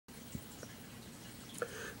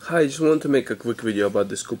Hi, I just want to make a quick video about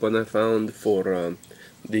this coupon I found for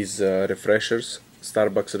these refreshers,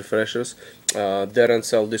 Starbucks refreshers. They're on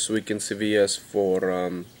sale this week in CVS for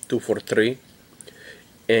 2 for 3.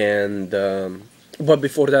 And but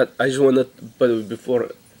before that, before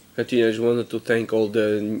continue, I just wanted to thank all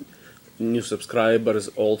the new subscribers,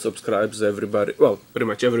 old subscribers, everybody. Well, pretty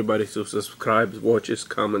much everybody who subscribes, watches,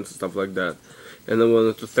 comments, stuff like that. And I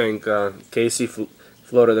wanted to thank Casey,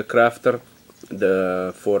 Florida Crafter,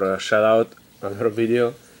 for a shout out on her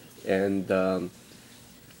video, and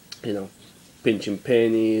you know, pinching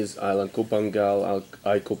pennies, Island Coupon Gal,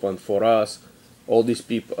 I Coupon for Us, all these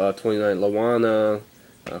people, 29 Lawana,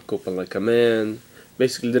 Coupon Like a Man.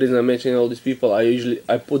 Basically, the reason I'm mentioning all these people,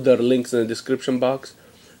 I put their links in the description box.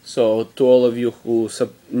 So to all of you who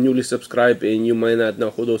newly subscribe and you might not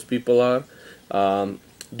know who those people are,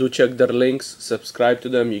 do check their links, subscribe to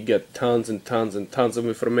them. You get tons and tons and tons of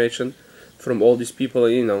information from all these people.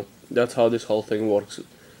 That's how this whole thing works.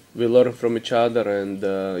 We learn from each other and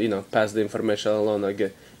pass the information along.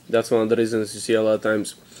 That's one of the reasons you see a lot of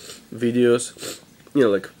times videos,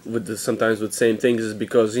 like sometimes with same things, is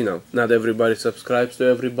because not everybody subscribes to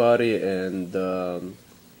everybody, and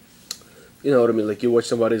you know what I mean. Like, you watch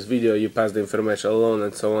somebody's video, you pass the information along,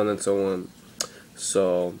 and so on and so on.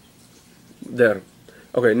 So there.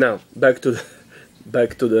 Okay, now back to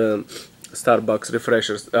the Starbucks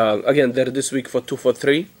refreshers. Again, they're this week for 2 for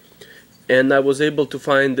 3, and I was able to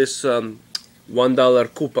find this $1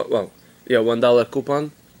 coupon. Well, yeah, $1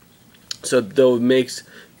 coupon. So they'll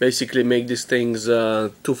basically make these things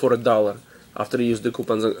 2 for $1 after you use the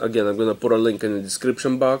coupons. Again, I'm gonna put a link in the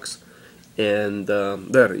description box, and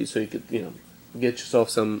there, so you could get yourself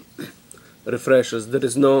some refreshers. There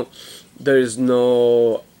is no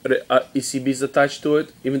ECBs attached to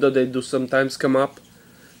it, even though they do sometimes come up.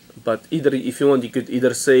 But either, if you want, you could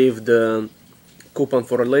either save the coupon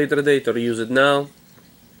for a later date or use it now.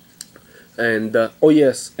 And oh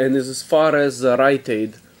yes, and as far as Rite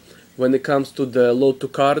Aid, when it comes to the load to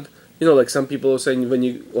card, like some people are saying,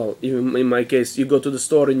 even in my case, you go to the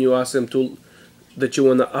store and you ask them that you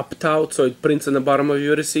want to opt out, so it prints on the bottom of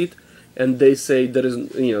your receipt, and they say they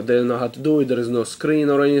don't know how to do it, there is no screen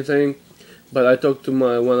or anything. But I talked to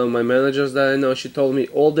one of my managers that I know. She told me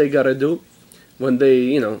all they gotta do when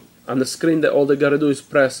they, on the screen, that all they gotta do is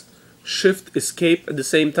press Shift Escape at the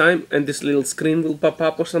same time, and this little screen will pop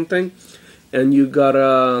up or something. And you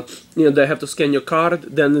gotta, they have to scan your card.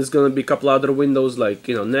 Then there's gonna be a couple other windows like,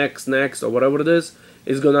 next, or whatever it is.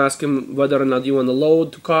 It's gonna ask him whether or not you want to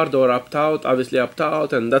load to card or opt out. Obviously opt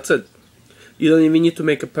out, and that's it. You don't even need to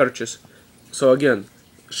make a purchase. So again,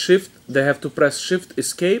 they have to press Shift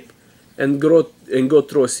Escape and go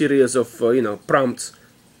through a series of prompts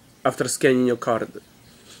after scanning your card.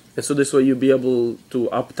 And so this way you'll be able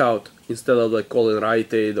to opt out instead of like calling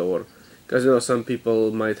Rite Aid, or because some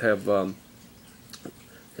people might have a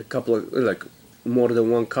couple of, like, more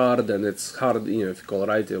than one card, and it's hard if you call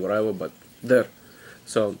Rite Aid or whatever. But there.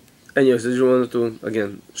 So anyways, I just wanted to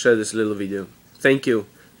again share this little video. Thank you.